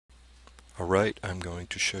Alright, I'm going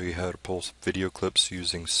to show you how to pull video clips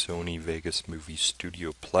using Sony Vegas Movie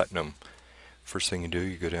Studio Platinum. First thing you do,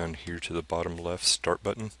 you go down here to the bottom left Start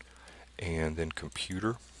button and then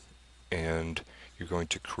Computer, and you're going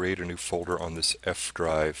to create a new folder on this F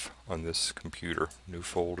drive on this computer. New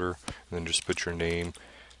folder, and then just put your name,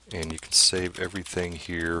 and you can save everything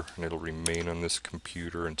here and it'll remain on this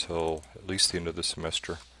computer until at least the end of the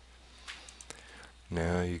semester.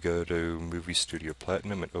 Now you go to Movie Studio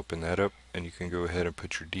Platinum and open that up, and you can go ahead and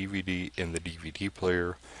put your DVD in the DVD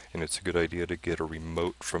player, and it's a good idea to get a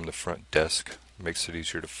remote from the front desk. It makes it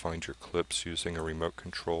easier to find your clips using a remote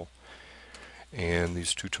control. And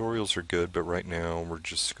these tutorials are good, but right now we're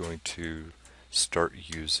just going to start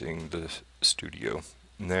using the studio.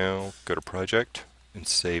 Now go to Project and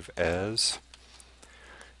Save As,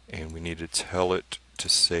 and we need to tell it to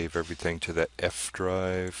save everything to that F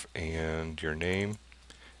drive and your name,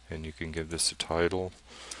 and you can give this a title.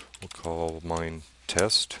 We'll call mine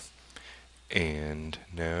Test. And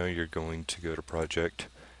now you're going to go to Project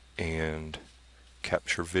and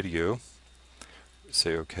Capture Video,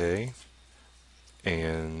 say OK,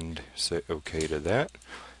 and say OK to that.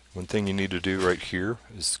 One thing you need to do right here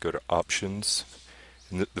is go to Options,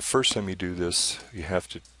 and the first time you do this you have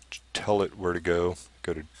to tell it where to go.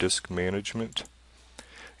 Go to Disk Management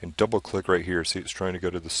and double click right here. See, it's trying to go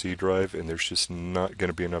to the C drive, and there's just not going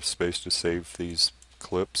to be enough space to save these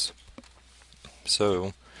clips.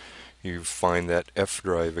 So you find that F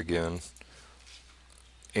drive again,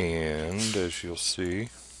 and as you'll see,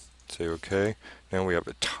 say OK. Now we have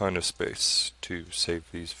a ton of space to save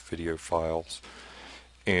these video files,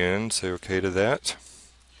 and say OK to that.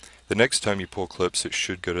 The next time you pull clips, it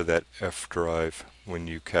should go to that F drive when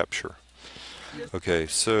you capture. Okay,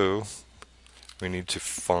 so we need to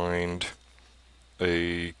find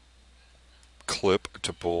a clip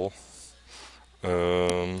to pull.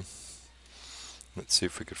 Let's see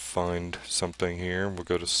if we could find something here. We'll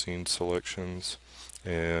go to Scene Selections,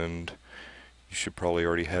 and you should probably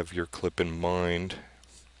already have your clip in mind.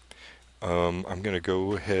 I'm going to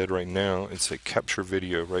go ahead right now and say Capture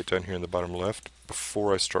Video right down here in the bottom left.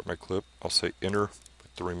 Before I start my clip, I'll say Enter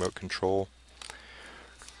with the remote control.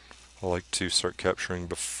 I like to start capturing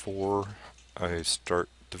before I start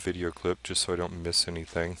the video clip, just so I don't miss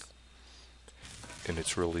anything. And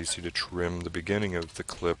it's real easy to trim the beginning of the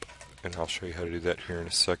clip, and I'll show you how to do that here in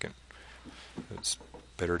a second. It's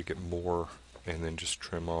better to get more and then just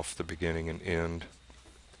trim off the beginning and end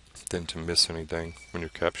than to miss anything when you're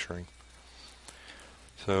capturing.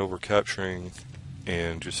 So we're capturing,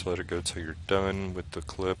 and just let it go till you're done with the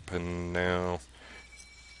clip, and now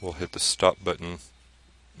we'll hit the stop button.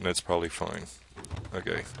 That's probably fine.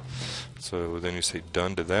 Okay, so then you say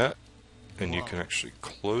done to that, and you can actually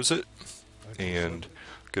close it. And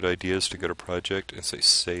good idea is to go to Project and say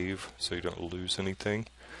Save, so you don't lose anything.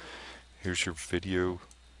 Here's your video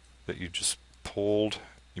that you just pulled.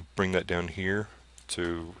 You bring that down here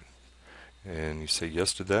to, and you say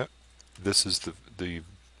yes to that. This is the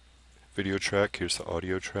video track. Here's the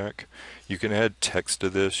audio track. You can add text to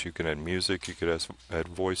this, you can add music, you could add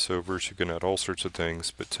voiceovers, you can add all sorts of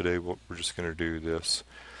things, but today we're just going to do this.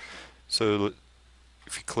 So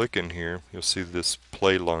if you click in here, you'll see this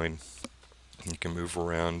play line. You can move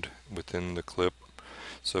around within the clip.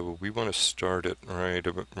 So we want to start it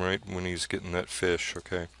right when he's getting that fish.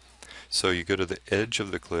 Okay, so you go to the edge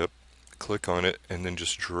of the clip, click on it, and then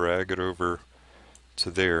just drag it over to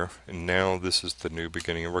there, and now this is the new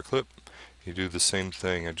beginning of our clip. You do the same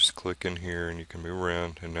thing. I just click in here and you can move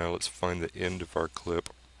around, and now let's find the end of our clip.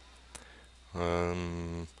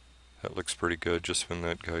 That looks pretty good just when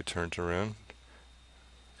that guy turns around.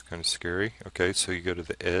 It's kind of scary. Okay, so you go to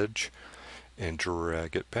the edge and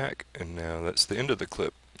drag it back, and now that's the end of the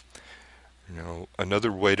clip. Now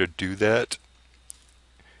another way to do that,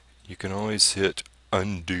 you can always hit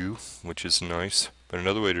undo, which is nice, but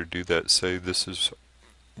another way to do that, say this is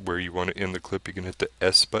where you want to end the clip, you can hit the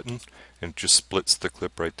S button and it just splits the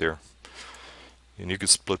clip right there. And you can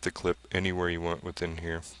split the clip anywhere you want within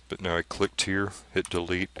here. But now I clicked here, hit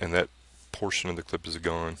delete, and that portion of the clip is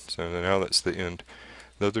gone. So now that's the end.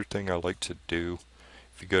 The other thing I like to do,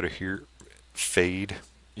 if you go to here, fade,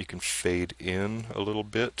 you can fade in a little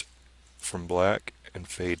bit from black and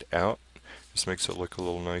fade out. Just makes it look a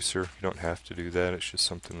little nicer. You don't have to do that, it's just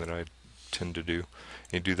something that I tend to do.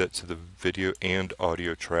 And you do that to the video and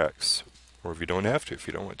audio tracks, or if you don't have to, if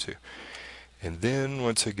you don't want to. And then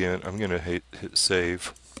once again, I'm going to hit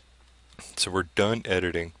save. So we're done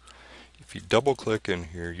editing. If you double click in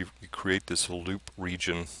here, you create this loop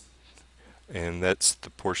region, and that's the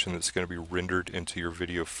portion that's going to be rendered into your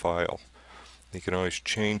video file. You can always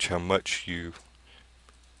change how much you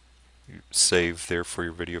you save there for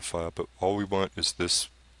your video file, but all we want is this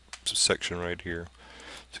section right here.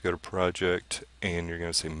 So go to project and you're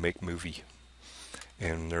going to say make movie,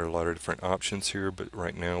 and there are a lot of different options here, but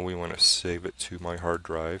right now we want to save it to my hard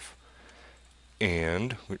drive.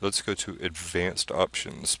 And let's go to advanced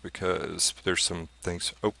options because there's some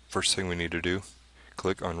things. Oh, first thing we need to do,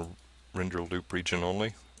 click on render loop region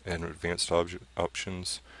only and advanced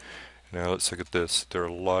options. Now let's look at this. There are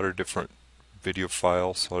a lot of different video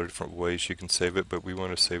files, a lot of different ways you can save it, but we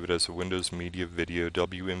want to save it as a Windows Media Video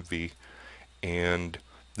WMV, and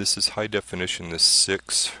this is high definition, this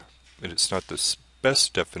 6, and it's not the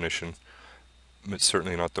best definition, it's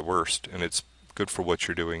certainly not the worst, and it's good for what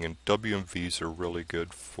you're doing, and WMVs are really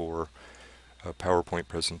good for PowerPoint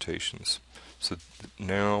presentations. So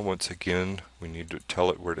now once again we need to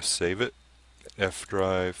tell it where to save it. F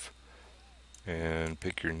drive, and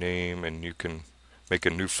pick your name, and you can make a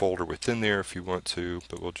new folder within there if you want to,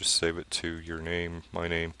 but we'll just save it to your name, my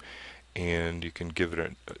name, and you can give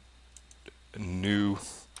it a new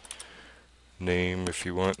name if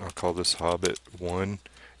you want. I'll call this Hobbit 1,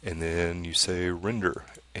 and then you say render,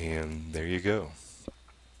 and there you go.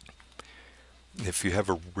 If you have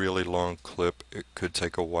a really long clip, it could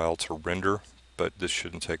take a while to render, but this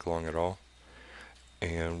shouldn't take long at all.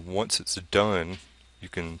 And once it's done, you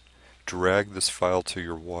can drag this file to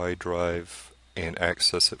your Y drive and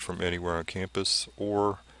access it from anywhere on campus,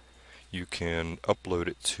 or you can upload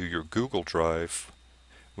it to your Google Drive,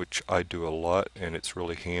 which I do a lot and it's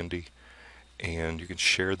really handy, and you can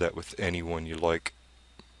share that with anyone you like.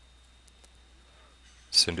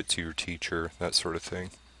 Send it to your teacher, that sort of thing.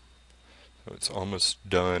 So it's almost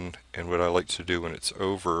done, and what I like to do when it's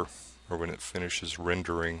over, or when it finishes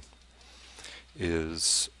rendering,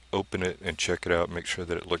 is open it and check it out, make sure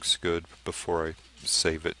that it looks good before I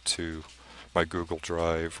save it to my Google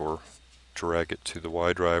Drive or drag it to the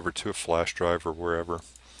Y drive or to a flash drive or wherever.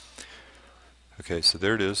 Okay, so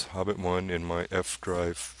there it is, Hobbit 1 in my F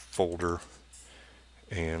drive folder,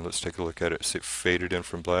 and let's take a look at it. See, it faded in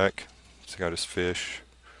from black. It's got his fish,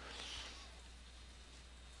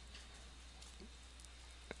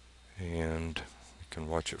 and we can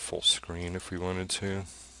watch it full screen if we wanted to.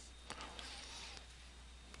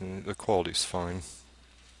 The quality's fine,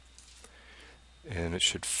 and it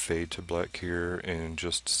should fade to black here in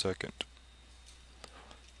just a second.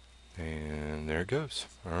 And there it goes.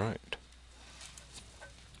 Alright.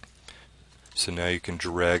 So now you can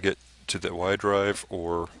drag it to the Y drive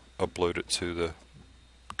or upload it to the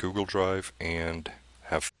Google Drive and